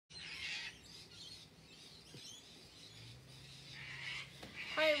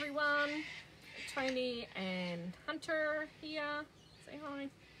everyone. Toni and Hunter here. Say hi.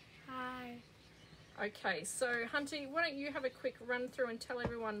 Hi. Okay, so Hunty, why don't you have a quick run through and tell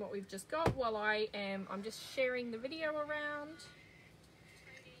everyone what we've just got while I'm just sharing the video around.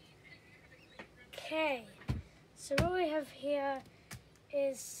 Okay, so what we have here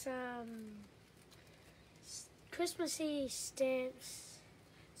is some Christmassy stamps.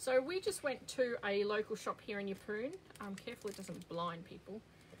 So we just went to a local shop here in Yeppoon. Careful it doesn't blind people.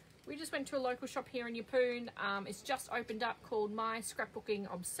 We just went to a local shop here in Yeppoon. It's just opened up, called My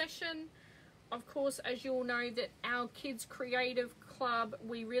Scrapbooking Obsession. Of course, as you all know, that our Kids Creative Club,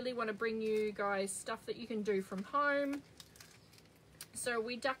 we really want to bring you guys stuff that you can do from home. So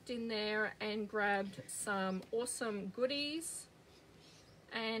we ducked in there and grabbed some awesome goodies.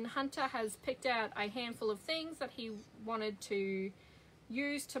 And Hunter has picked out a handful of things that he wanted to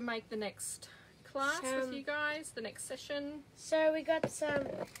use to make the next class with you guys, the next session. So we got some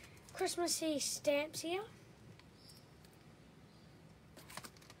Christmassy stamps here.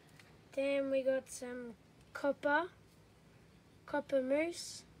 Then we got some copper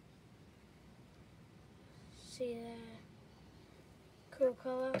mousse. See the cool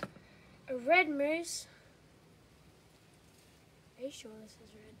color. A red mousse. Are you sure this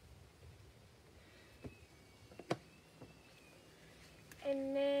is red?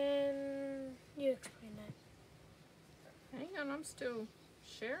 And then you explain that. Hang on, I'm still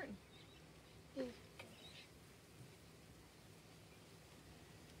sharing.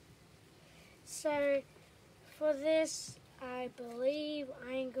 So for this, I believe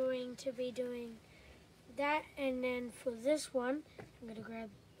I'm going to be doing that, and then for this one, I'm going to grab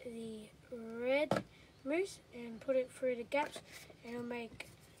the red mousse and put it through the gaps, and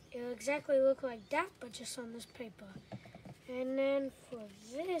it'll exactly look like that, but just on this paper. And then for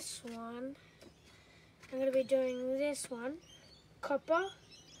this one, I'm going to be doing this one, copper,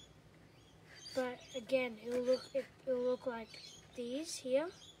 but again, it'll look like these here,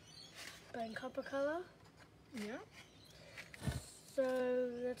 but in copper color. Yeah. So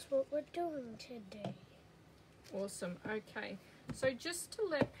that's what we're doing today. Awesome. Okay. So just to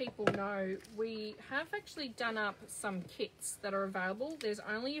let people know, we have actually done up some kits that are available. There's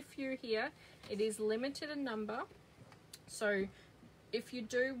only a few here. It is limited in number. So if you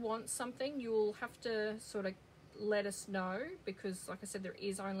do want something, you'll have to sort of let us know, because like I said, there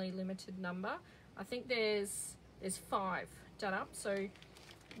is only limited number. I think there's 5 done up. So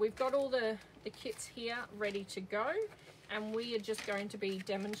we've got all the kits here ready to go, and we are just going to be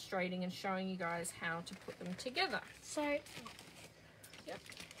demonstrating and showing you guys how to put them together. So, yep.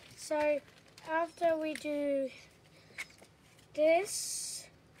 So after we do this,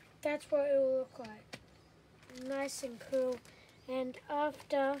 that's what it will look like. Nice and cool. And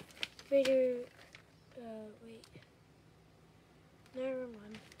after we do, wait, never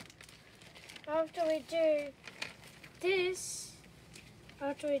mind. After we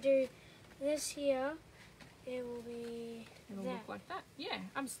do this here, it will be It'll look like that. Yeah,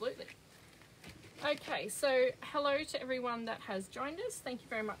 absolutely. Okay, so hello to everyone that has joined us. Thank you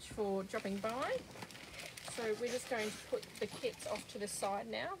very much for dropping by. So we're just going to put the kits off to the side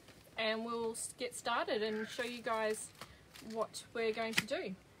now, and we'll get started and show you guys what we're going to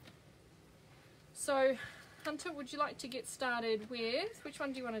do. So Hunter, would you like to get started with, which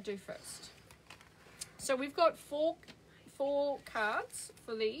one do you want to do first? So we've got four cards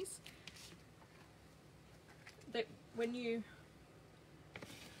for these. That when you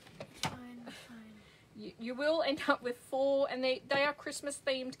you will end up with 4, and they are Christmas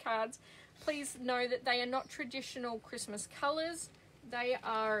themed cards. Please know that they are not traditional Christmas colours. They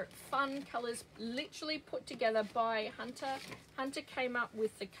are fun colours literally put together by Hunter. Hunter came up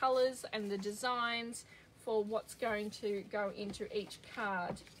with the colours and the designs for what's going to go into each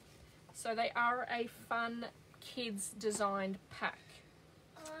card. So they are a fun kids designed pack.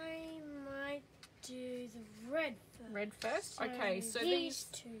 I might do the red first. Red first? So okay, so these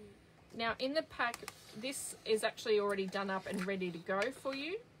two. Now in the pack, this is actually already done up and ready to go for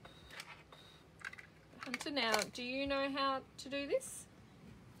you. Hunter, now, do you know how to do this?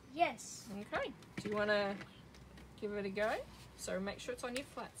 Yes. Okay. Do you want to give it a go? So make sure it's on your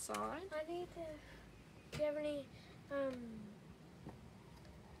flat side. I need to. Do you have any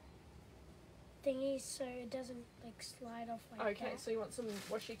thingies so it doesn't like slide off like that? Okay, so you want some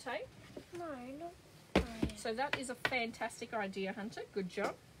washi tape? No, not. Oh, yeah. So that is a fantastic idea, Hunter. Good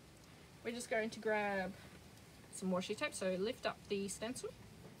job. We're just going to grab some washi tape. So lift up the stencil.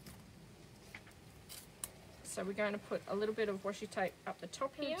 So we're going to put a little bit of washi tape up the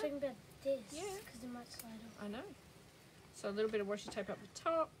top here. I'm talking about this. Yeah. Because it might slide off. I know. So a little bit of washi tape up the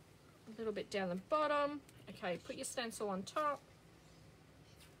top, a little bit down the bottom. Okay, put your stencil on top.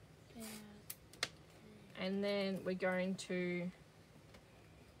 And then we're going to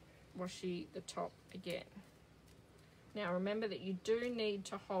washi the top again. Now remember that you do need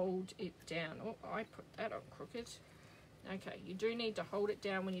to hold it down. Oh, I put that on crooked. Okay, you do need to hold it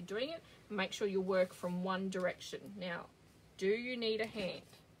down when you're doing it. Make sure you work from one direction. Now, do you need a hand?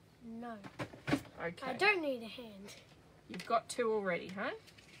 No. Okay. I don't need a hand. You've got two already, huh?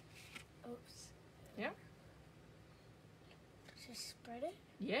 Oops. Yeah. Just spread it?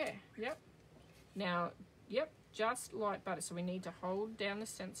 Yeah, yep. Now, yep, just like butter. So we need to hold down the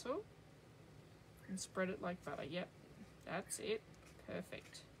stencil and spread it like butter. Yep, that's it.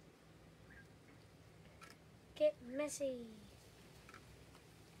 Perfect. Get messy.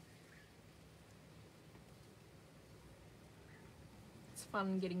 It's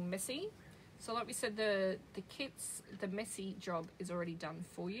fun getting messy. So like we said, the kits, the messy job is already done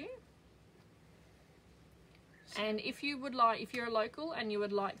for you. And if you would like, if you're a local and you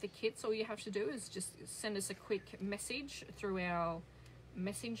would like the kits, all you have to do is just send us a quick message through our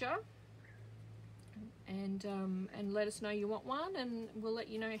messenger and let us know you want one, and we'll let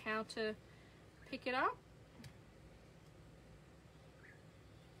you know how to pick it up.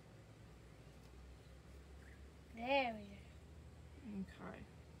 There we go. Okay,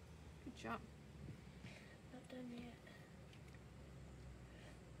 good job. Not done yet.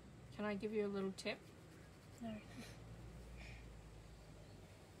 Can I give you a little tip? No.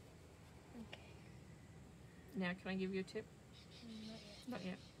 Okay. Now, can I give you a tip? Not yet. Not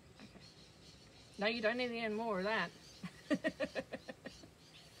yet. Okay. No, you don't need any more of that.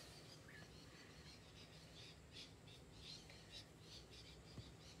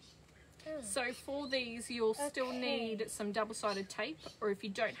 Oh. So for these, you'll still Okay. need some double-sided tape, or if you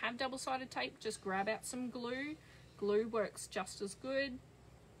don't have double-sided tape, just grab out some glue. Glue works just as good.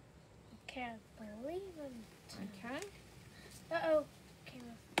 Can't believe it. Okay. Uh-oh. Came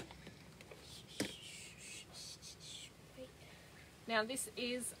off. Wait. Now this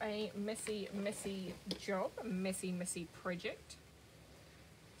is a messy, messy job, a messy, messy project.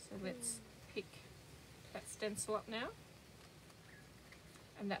 So let's pick that stencil up now.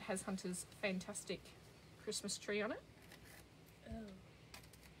 And that has Hunter's fantastic Christmas tree on it. Oh.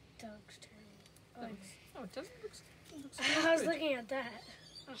 Dog's turn. Oh. Thanks. Oh, it doesn't look I was good. looking at that.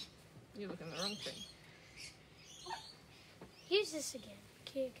 You're looking at the wrong thing. Use this again.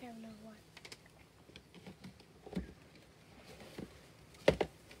 Can't have another one.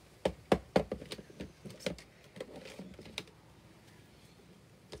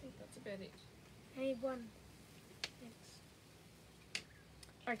 I think that's about it. I need one. Thanks.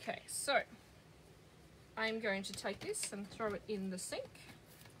 Okay, so I'm going to take this and throw it in the sink.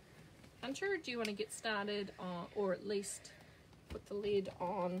 Hunter, do you want to get started on, or at least put the lid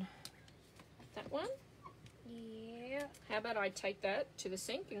on that one? Yeah. How about I take that to the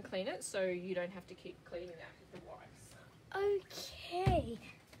sink and clean it so you don't have to keep cleaning that with the wipes? Okay.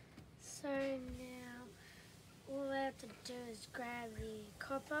 So now all I have to do is grab the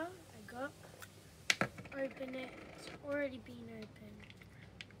copper I got, open it. It's already been opened.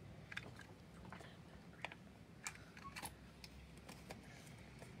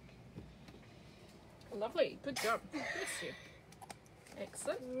 Lovely, good job. Bless you.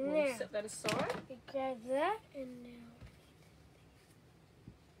 Excellent. We'll Now. set that aside. We grab that and now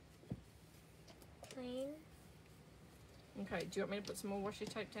clean. Okay, do you want me to put some more washi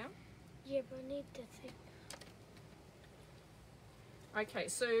tape down? Yeah, but I need to think. Okay,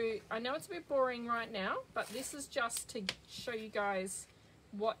 so I know it's a bit boring right now, but this is just to show you guys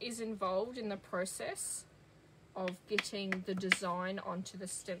what is involved in the process of getting the design onto the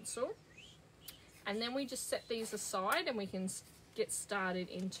stencil. And then we just set these aside and we can get started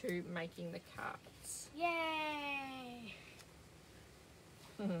into making the cards. Yay!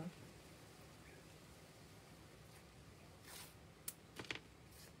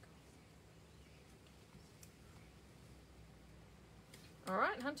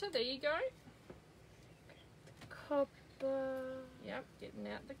 Alright, Hunter, there you go. Copper. Yep, getting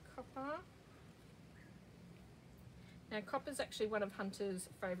out the copper. Now, copper's actually one of Hunter's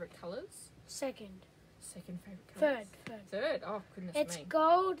favourite colours. Second. Second favourite colours. Third. Third? Oh, goodness It's me.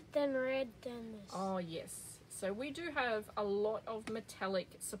 gold, then red, then this. Oh, yes. So we do have a lot of metallic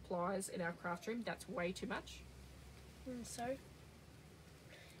supplies in our craft room. That's way too much. And so?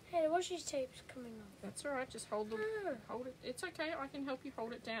 Hey, the washi tape's coming off. That's all right. Just hold it. It's okay. I can help you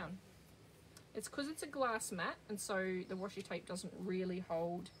hold it down. It's because it's a glass mat, and so the washi tape doesn't really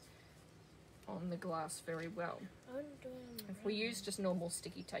hold on the glass very well. I'm doing If we used just normal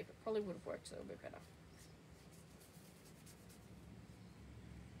sticky tape, it probably would have worked a little bit better.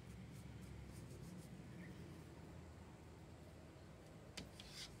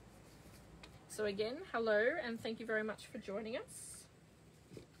 So again, hello and thank you very much for joining us.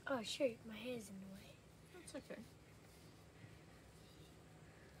 Oh shoot, my hair's in the way. That's okay.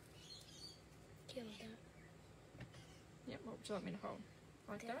 Kill that. Yep, what would you like me to hold?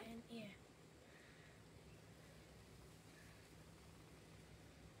 Like that? And, yeah.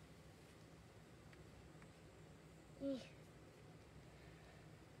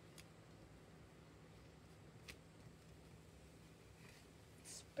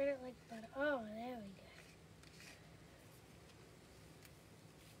 Spread it like butter. Oh, there we go.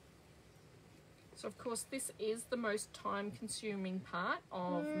 So of course this is the most time consuming part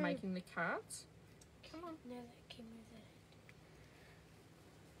of making the cards. Come on. Now that came with it.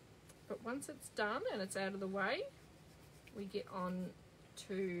 But once it's done and it's out of the way, we get on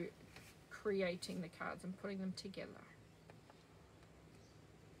to creating the cards and putting them together.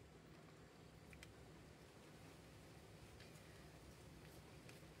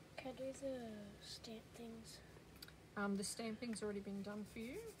 Can I do the stamp things? The stamping's already been done for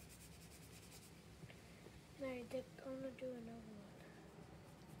you. No, they're gonna do another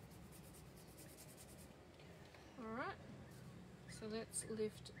one. Alright, so let's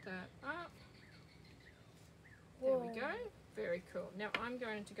lift that up. Whoa. There we go. Very cool. Now I'm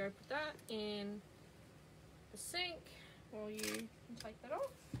going to go put that in the sink while you can take that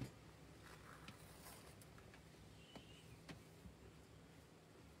off.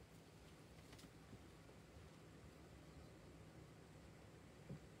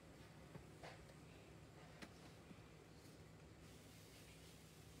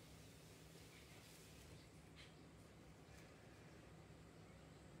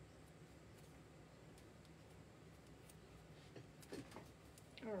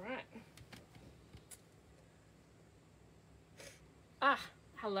 All right. Ah,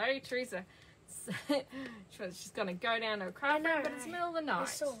 hello, Teresa. She's going to go down to a craft room, but it's the middle of the night,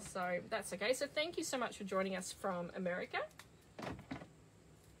 so that's okay. So thank you so much for joining us from America.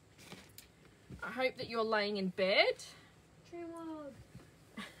 I hope that you're laying in bed. Dream on.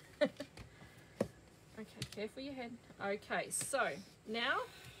 Okay, careful your head. Okay, so now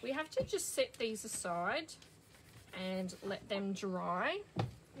we have to just set these aside and let them dry.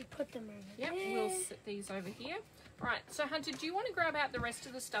 We put them over Yep, there. we'll set these over here. All right, so Hunter, do you want to grab out the rest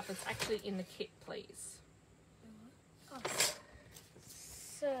of the stuff that's actually in the kit, please? Oh.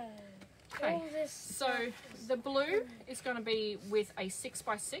 So, Okay, all this so stuff is the blue is going to be with a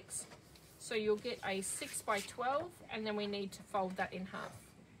 6x6. So you'll get a 6x12, and then we need to fold that in half.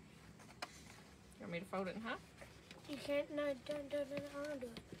 You want me to fold it in half? You can't, no, don't do it, I'll do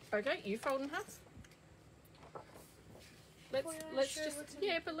it. Okay, you fold in half. Let's just,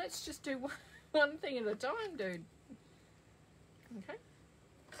 yeah, but let's just do one thing at a time, dude. Okay.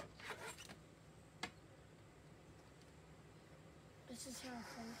 This is how I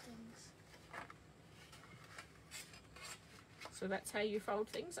fold things. So that's how you fold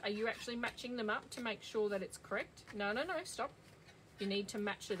things. Are you actually matching them up to make sure that it's correct? No, stop. You need to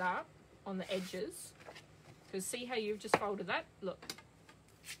match it up on the edges. Because see how you've just folded that? Look.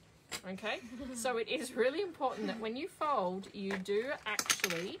 Okay, so it is really important that when you fold, you do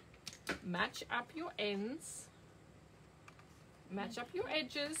actually match up your ends, match up your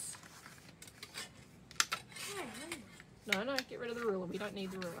edges. No, get rid of the ruler. We don't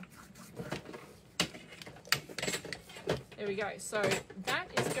need the ruler. There we go. So that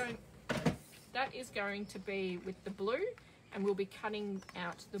is going to be with the blue, and we'll be cutting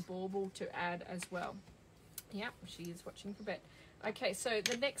out the bauble to add as well. Yep, she is watching for bed. Okay, so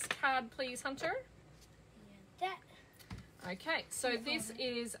the next card, please, Hunter. Yeah, that. Okay, so this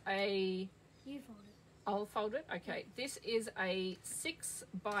is a... You fold it. I'll fold it. Okay, this is a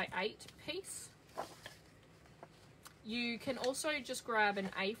 6x8 piece. You can also just grab an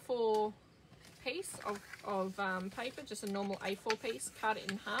A4 piece of paper, just a normal A4 piece, cut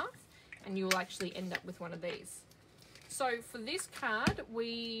it in half, and you'll actually end up with one of these. So for this card,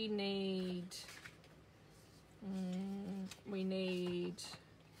 we need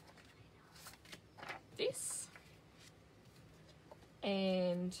this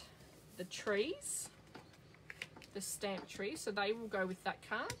and the trees, the stamp tree, so they will go with that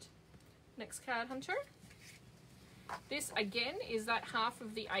card. Next card, Hunter. This again is that half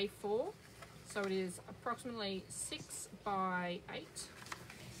of the A4, so it is approximately 6x8.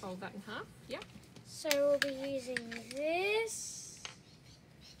 Fold that in half. Yep. So we'll be using this,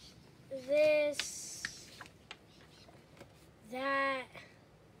 that,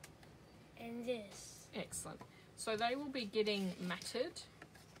 and this. Excellent. So they will be getting matted.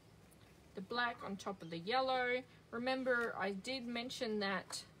 The black on top of the yellow. Remember, I did mention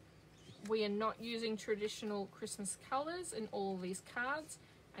that we are not using traditional Christmas colours in all of these cards.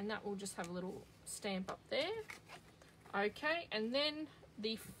 and that will just have a little stamp up there. Okay, and then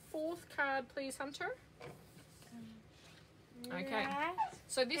the 4th card, please, Hunter. Okay,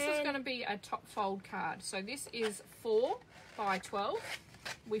 so this is going to be a top fold card. So this is 4 by 12.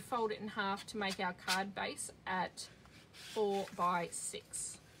 We fold it in half to make our card base at 4 by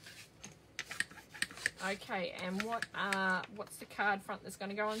 6. Okay, and what's the card front that's going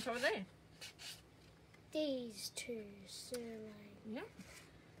to go on top of there? These two sirloin. Yep.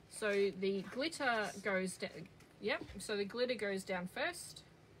 So the glitter goes down. Yep. So the glitter goes down first,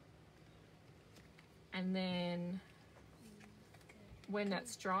 and then when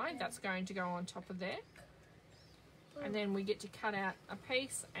that's dry, that's going to go on top of there. And then we get to cut out a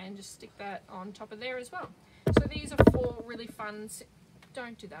piece and just stick that on top of there as well. So these are 4 really fun.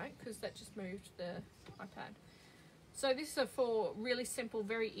 Don't do that because that just moved the iPad. So this is 4 really simple,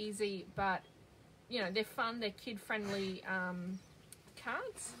 very easy, but you know, they're fun, they're kid-friendly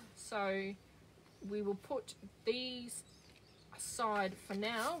cards. So we will put these aside for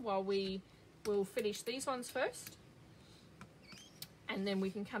now while we will finish these ones first. And then we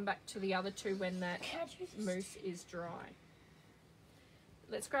can come back to the other 2 when that mousse is dry.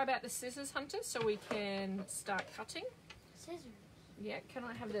 Let's grab out the scissors, Hunter, so we can start cutting. Scissors? Yeah, can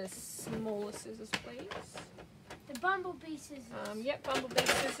I have the smaller scissors, please? The bumblebee scissors. Yep, bumblebee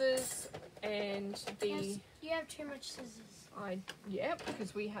scissors and the... Yes, you have too much scissors. Yep,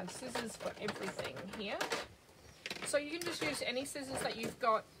 because we have scissors for everything here. So you can just use any scissors that you've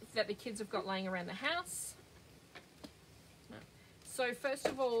got, that the kids have got laying around the house. So first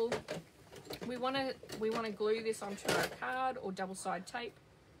of all, we want to glue this onto our card or double-side tape.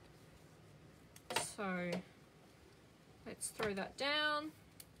 So let's throw that down.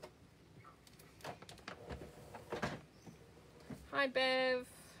 Hi, Bev.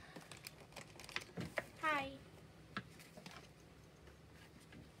 Hi.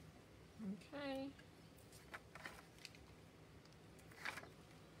 Okay.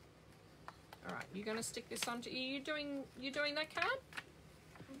 All right, you're gonna stick this onto. You doing that card?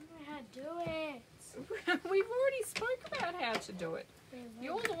 I don't know how to do it. We've already spoke about how to do it. Really?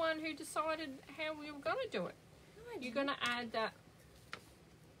 You're the one who decided how we were gonna do it. No, I You're didn't. gonna add that.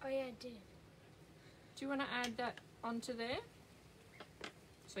 Oh yeah, I did. Do you want to add that onto there?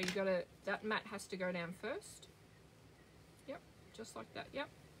 So you gotta. That mat has to go down first. Yep, just like that. Yep.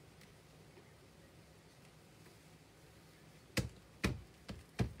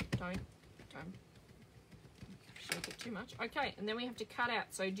 Don't shake it too much. Okay, and then we have to cut out.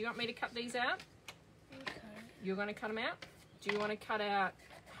 So do you want me to cut these out? Okay. You're going to cut them out? Do you want to cut out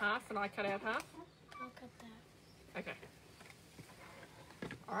half and I cut out half? I'll cut that. Okay.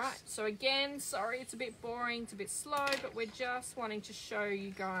 Alright, so again, sorry it's a bit boring, it's a bit slow, but we're just wanting to show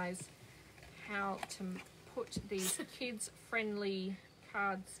you guys how to put these kids-friendly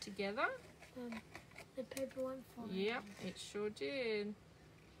cards together. The paper went fine. Yep, it sure did.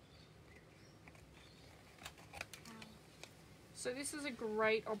 So this is a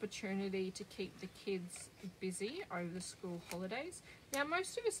great opportunity to keep the kids busy over the school holidays. Now,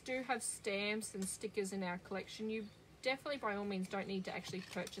 most of us do have stamps and stickers in our collection. You definitely, by all means, don't need to actually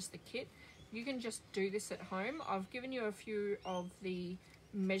purchase the kit. You can just do this at home. I've given you a few of the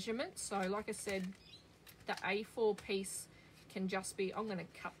measurements. So like I said, the A4 piece can just be, I'm going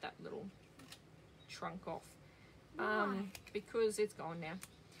to cut that little trunk off because it's gone now.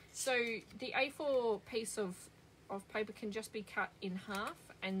 So the A4 piece of paper can just be cut in half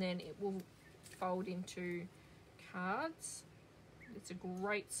and then it will fold into cards. It's a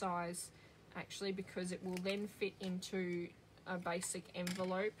great size actually because it will then fit into a basic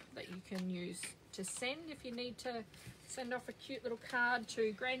envelope that you can use to send if you need to send off a cute little card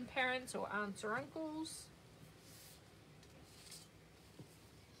to grandparents or aunts or uncles.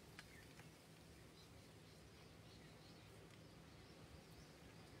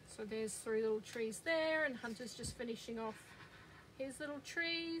 So there's 3 little trees there and Hunter's just finishing off his little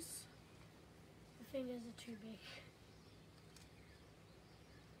trees. The fingers are too big.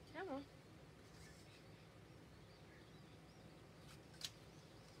 Come on.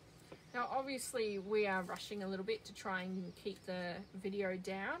 Now obviously we are rushing a little bit to try and keep the video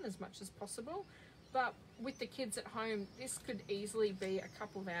down as much as possible, but with the kids at home this could easily be a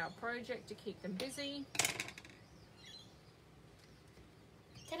couple of hour project to keep them busy.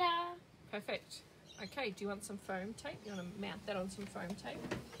 Ta-da! Perfect. Okay, do you want some foam tape? You want to mount that on some foam tape?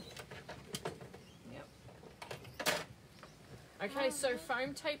 Yep. Okay, so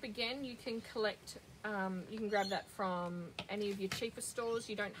foam tape again, you can collect, you can grab that from any of your cheaper stores.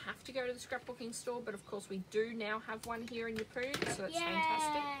 You don't have to go to the scrapbooking store, but of course we do now have one here in Yeppoon, so that's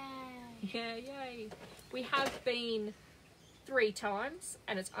fantastic. Yeah, yay. We have been 3 times,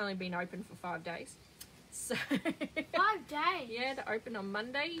 and it's only been open for 5 days. So 5 days? yeah, to open on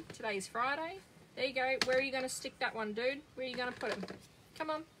Monday. Today's Friday. There you go. Where are you going to stick that one, dude? Where are you going to put them?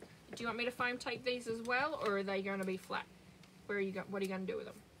 Come on. Do you want me to foam tape these as well, or are they going to be flat? What are you going to do with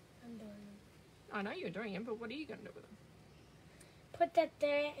them? I'm doing them. I know you're doing them, but what are you going to do with them? Put that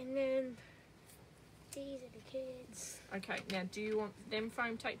there, and then these are the kids. Okay, now do you want them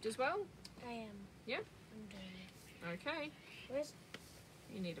foam taped as well? I am. Yeah? I'm doing it. Okay. Where's...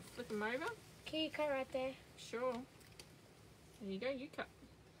 You need to flip them over. Can you cut right there? Sure. There you go, you cut.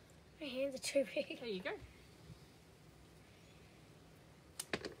 My hands are too big. There you go.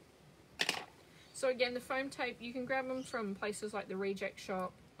 So again, the foam tape, you can grab them from places like the Reject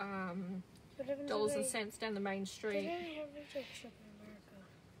Shop, Dollars and Cents down the main They street. don't have Reject Shop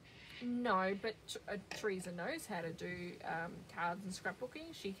in America. No, but Teresa knows how to do cards and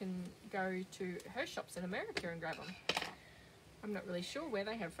scrapbooking. She can go to her shops in America and grab them. I'm not really sure where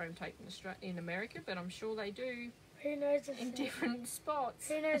they have foam tape in America, but I'm sure they do Who knows if in different spots.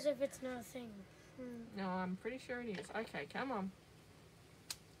 Who knows if it's not a thing? No, I'm pretty sure it is. Okay, come on.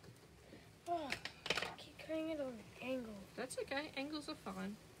 Oh, I keep cutting it on an angle. That's okay. Angles are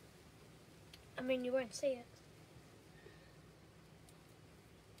fine. I mean, you won't see it.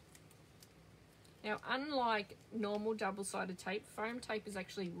 Now, unlike normal double-sided tape, foam tape is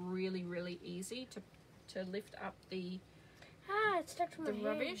actually really, really easy to lift up the Ah, it's stuck to my hand.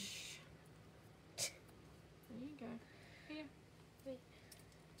 rubbish. There you go. Here.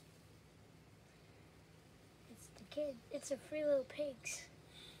 It's the kid. It's the 3 little pigs.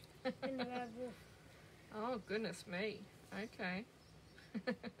 In the bad wolf. Oh, goodness me. Okay.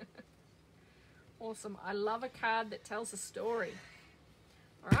 Awesome. I love a card that tells a story.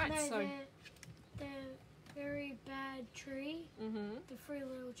 All right, No, so... the very bad tree. Mm-hmm. The 3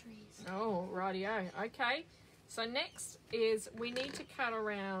 little trees. Oh, rightio. Okay. So next is we need to cut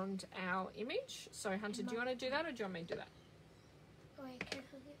around our image. So Hunter, do you want to do that or do you want me to do that? Oh, wait,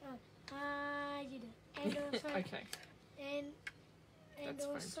 carefully. Oh, you do it. And also, Okay. and That's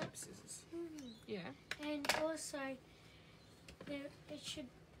foam also, tape scissors. mhm. Yeah. And also, it should,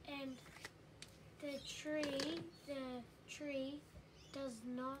 and the tree does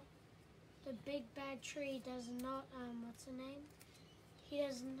not, the big bad tree does not, what's the name? He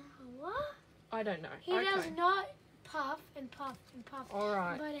does not, what? I don't know. He okay. does not puff and puff and puff. All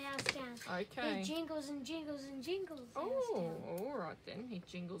right. But it has down. Okay. He jingles and jingles and jingles. Oh, all right then. He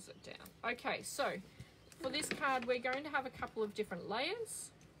jingles it down. Okay, so for this card, we're going to have a couple of different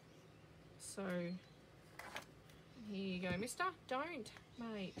layers. So here you go, mister. Don't,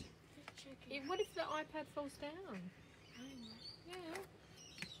 mate. What if the iPad falls down? Yeah.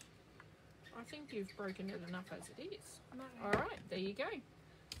 I think you've broken it enough as it is. All right, there you go.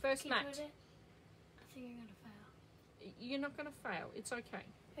 First mat. I think you're going to fail. You're not going to fail. It's okay.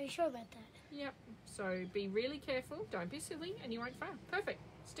 Are you sure about that? Yep. So be really careful. Don't be silly, and you won't fail. Perfect.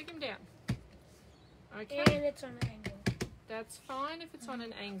 Stick them down. Okay. And it's on an angle. That's fine if it's on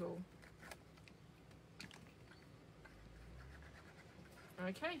an angle.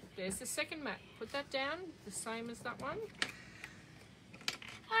 Okay. There's the second mat. Put that down. The same as that one.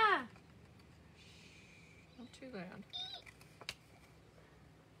 Ah! Not too loud.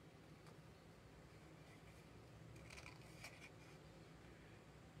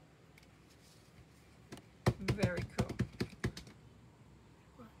 Very cool.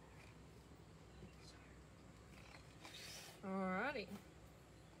 Alrighty.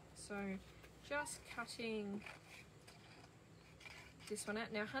 So just cutting this one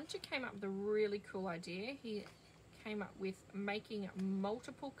out. Now Hunter came up with a really cool idea. He came up with making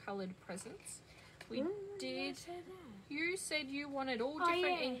multiple coloured presents. We did. You said you wanted all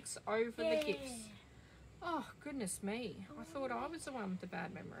different inks over the gifts. Oh, goodness me. I thought I was the one with the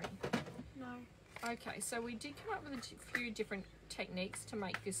bad memory. No. Okay, so we did come up with a few different techniques to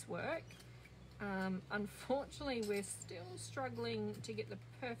make this work. Unfortunately, we're still struggling to get the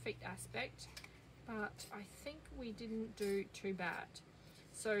perfect aspect, but I think we didn't do too bad.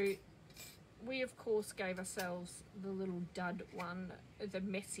 So we, of course, gave ourselves the little dud one, the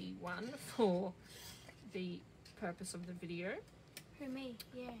messy one, for the purpose of the video. For me,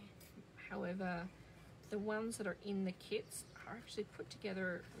 yeah. However, the ones that are in the kits are actually put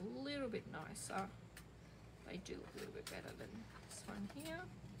together a little bit nicer. They do look a little bit better than this one here. Yeah.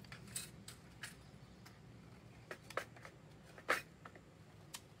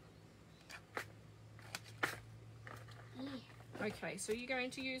 Okay, so you're going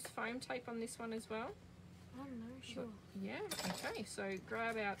to use foam tape on this one as well? I don't know, sure. Yeah, okay, so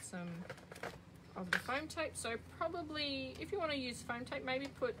grab out some of the foam tape. So probably, if you want to use foam tape, maybe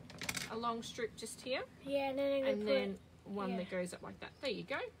put a long strip just here. Yeah, and then I'm And gonna then one that goes up like that. There you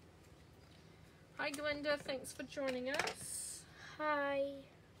go. Hi Glenda, thanks for joining us. Hi.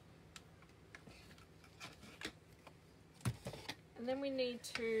 And then we need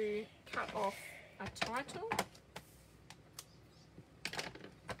to cut off a title.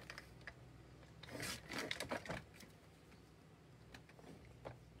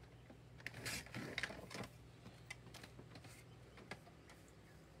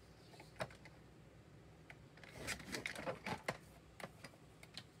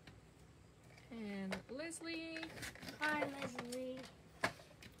 And Leslie. Hi, Leslie.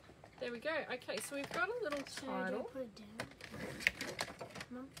 There we go. Okay, so we've got a little So title. do I put it down?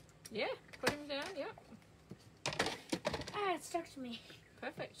 Mom? Yeah, put him down, yep. Ah, it stuck to me.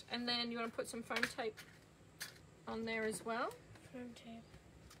 Perfect. And then you want to put some foam tape on there as well. Foam tape.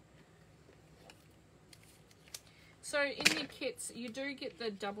 So in your kits, you do get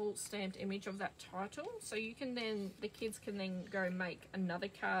the double stamped image of that title. So you can then, the kids can then go make another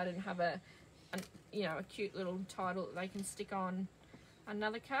card and have a you know, a cute little title that they can stick on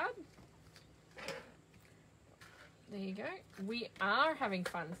another card. There you go. We are having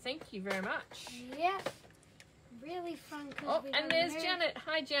fun. Thank you very much. Yeah. Really fun. Oh, and there's Janet.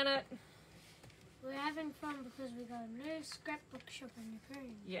 Hi, Janet. We're having fun because we got a new scrapbook shop in the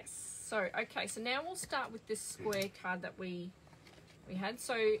room. Yes. So, okay. So now we'll start with this square card that we had.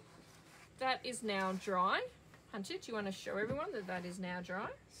 So that is now dry. Hunter, do you want to show everyone that that is now dry?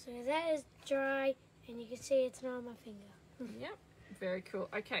 So that is dry, and you can see it's not on my finger. Yep. Very cool.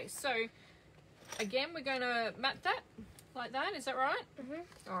 Okay. So again, we're going to mat that like that. Is that right?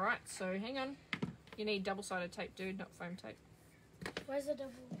 Mm-hmm. All right. So hang on. You need double-sided tape, dude, not foam tape. Where's the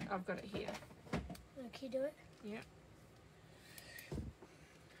double? I've got it here. Oh, can you do it? Yeah.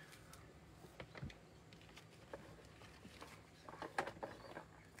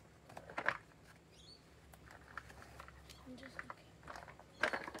 I'm just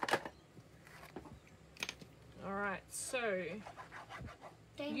looking. All right. So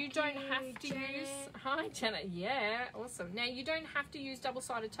Thank you don't have to Janet. use. Hi, Janet. Yeah, awesome. Now you don't have to use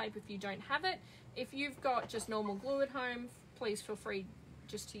double-sided tape if you don't have it. If you've got just normal glue at home, please feel free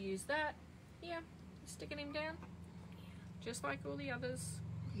just to use that. Yeah, sticking him down, just like all the others.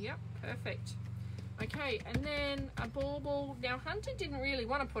 Yep, perfect. Okay, and then a ball. Now Hunter didn't really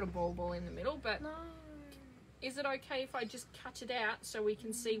want to put a ball in the middle, but No. is it okay if I just cut it out so we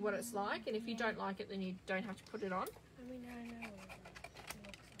can see what it's like? And if you don't like it, then you don't have to put it on. I mean, I know what it looks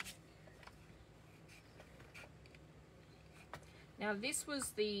like. Now this was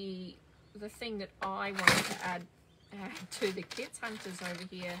the thing that I wanted to add to the kits. Hunter's over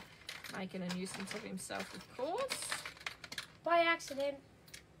here making a nuisance of himself, of course. By accident.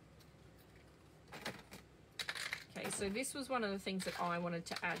 Okay, so this was one of the things that I wanted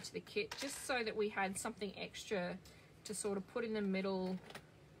to add to the kit, just so that we had something extra to sort of put in the middle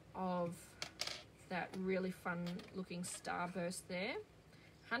of that really fun looking starburst there.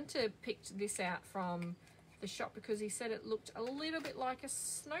 Hunter picked this out from the shop because he said it looked a little bit like a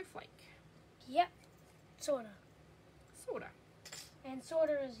snowflake. Yep. Sorta. Sorta. And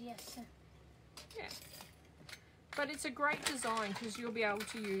sorta is yes. Yeah. But it's a great design because you'll be able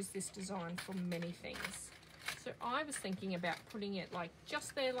to use this design for many things. So I was thinking about putting it like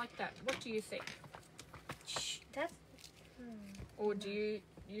just there like that. What do you think? That's. Or do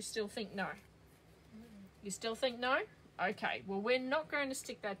you still think no? You still think no? Okay, well we're not going to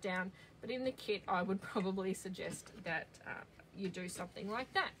stick that down, but in the kit I would probably suggest that you do something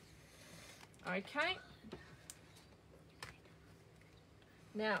like that. Okay.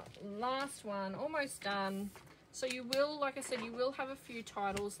 Now, last one, almost done. So you will, like I said, you will have a few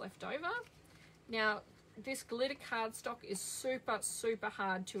titles left over. Now, this glitter cardstock is super, super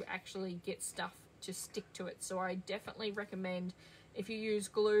hard to actually get stuff to stick to it. So I definitely recommend, if you use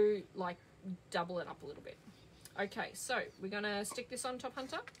glue, like double it up a little bit. Okay, so we're going to stick this on top,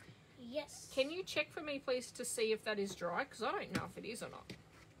 Hunter. Yes. Can you check for me, please, to see if that is dry? Because I don't know if it is or not.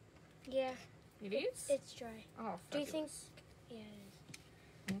 Yeah. It is? It's dry. Oh, fabulous. Do you think? Yeah, it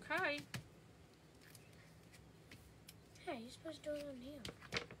is. Okay. Hey, you're supposed to do it on here.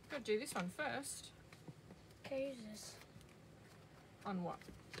 Gotta do this one first. Okay, use this. On what?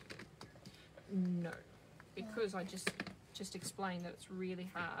 No. Because I just explained that it's really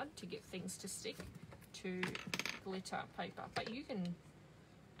hard to get things to stick to glitter paper. But you can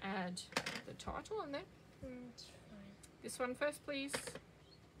add the title on there. It's fine. This one first, please.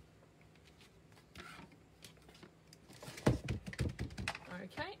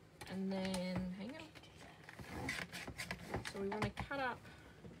 Okay, and then hang on. So we want to cut up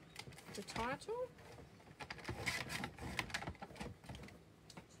the title.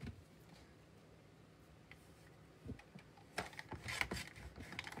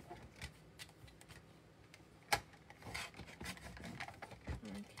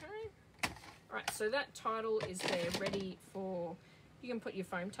 right, so that title is there ready for, you can put your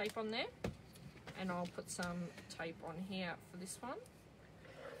foam tape on there, and I'll put some tape on here for this one.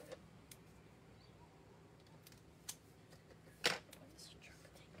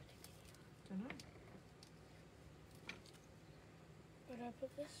 Don't know. Where do I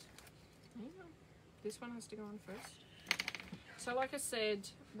put this? Hang on. This one has to go on first. So like I said,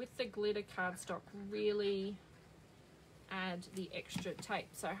 with the glitter cardstock, really add the extra tape.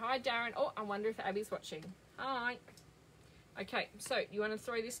 So hi Darren. Oh, I wonder if Abby's watching. Hi. Okay, so you want to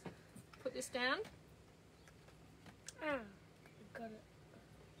throw this, put this down. Ah, got it.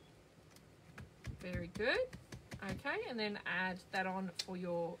 Very good. Okay, and then add that on for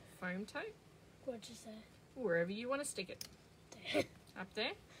your foam tape. What'd you say? Wherever you want to stick it. There. Up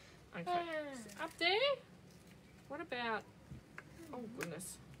there? Okay. Ah. Up there? What about, oh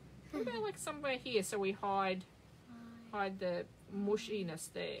goodness. What about like somewhere here so we hide the mushiness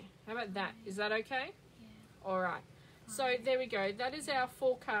there? How about that? Is that okay? Yeah. All right. So there we go. That is our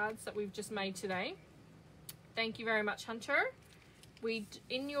 4 cards that we've just made today. Thank you very much, Hunter.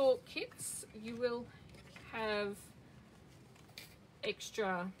 In your kits, you will have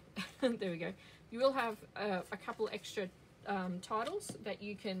extra, there we go. You will have a couple extra titles that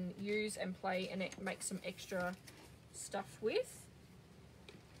you can use and play and make some extra stuff with.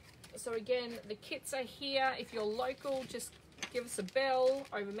 So again, the kits are here. If you're local, just give us a bell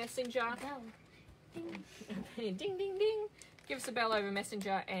over Messenger. Bell. Ding. Ding, ding, ding. Give us a bell over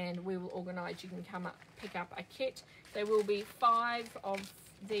Messenger and we will organise. You can come up, pick up a kit. There will be 5 of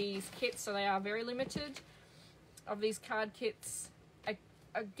these kits, so they are very limited of these card kits.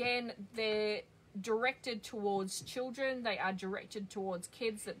 Again, they're directed towards children. They are directed towards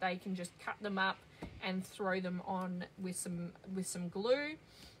kids that they can just cut them up and throw them on with some glue.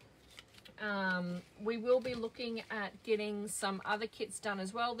 We will be looking at getting some other kits done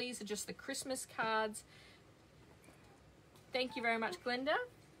as well. These are just the Christmas cards. Thank you very much, Glenda.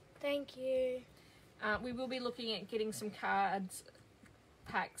 Thank you. We will be looking at getting some cards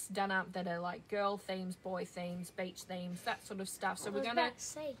packs done up that are like girl themes, boy themes, beach themes, that sort of stuff. So we're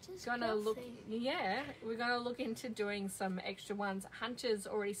gonna look, yeah, we're gonna look into doing some extra ones. Hunter's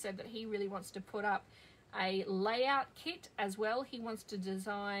already said that he really wants to put up a layout kit as well. He wants to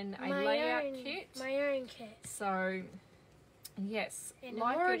design a layout kit. My own kit. So, yes. And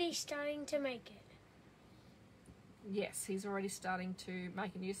I'm already starting to make it. Yes, he's already starting to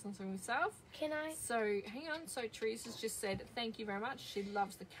make a nuisance of himself. Can I? So, hang on. So, Teresa's just said thank you very much. She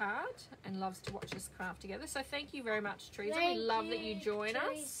loves the card and loves to watch us craft together. So, thank you very much, Teresa. We love that you join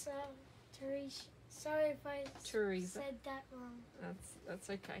us. Teresa. Sorry if I said that wrong. That's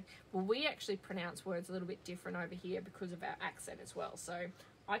okay. Well, we actually pronounce words a little bit different over here because of our accent as well. So,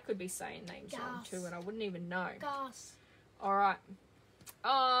 I could be saying names wrong too and I wouldn't even know. Goss. All right.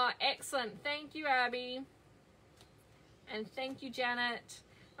 Oh, excellent. Thank you, Abby. And thank you, Janet.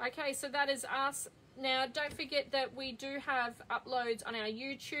 Okay, so that is us. Now, don't forget that we do have uploads on our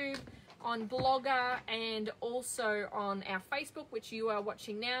YouTube, on Blogger, and also on our Facebook, which you are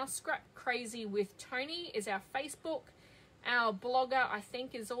watching now. Scrap Crazy with Toni is our Facebook. Our Blogger, I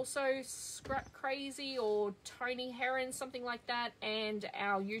think, is also Scrap Crazy or Toni Heron, something like that. And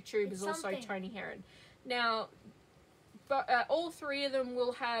our YouTube is also Toni Heron. Now, but all 3 of them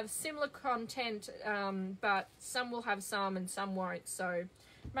will have similar content, but some will have some and some won't. So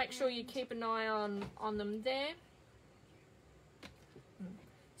make sure you keep an eye on them there.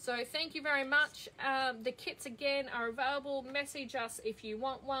 So thank you very much. The kits again are available. Message us if you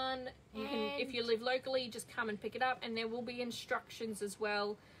want one. You can, if you live locally, just come and pick it up. And there will be instructions as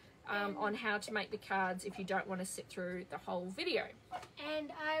well on how to make the cards if you don't want to sit through the whole video.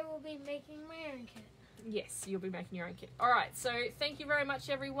 And I will be making my own kit. Yes, you'll be making your own kit. All right, so thank you very much,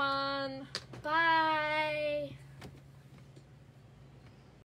 everyone. Bye.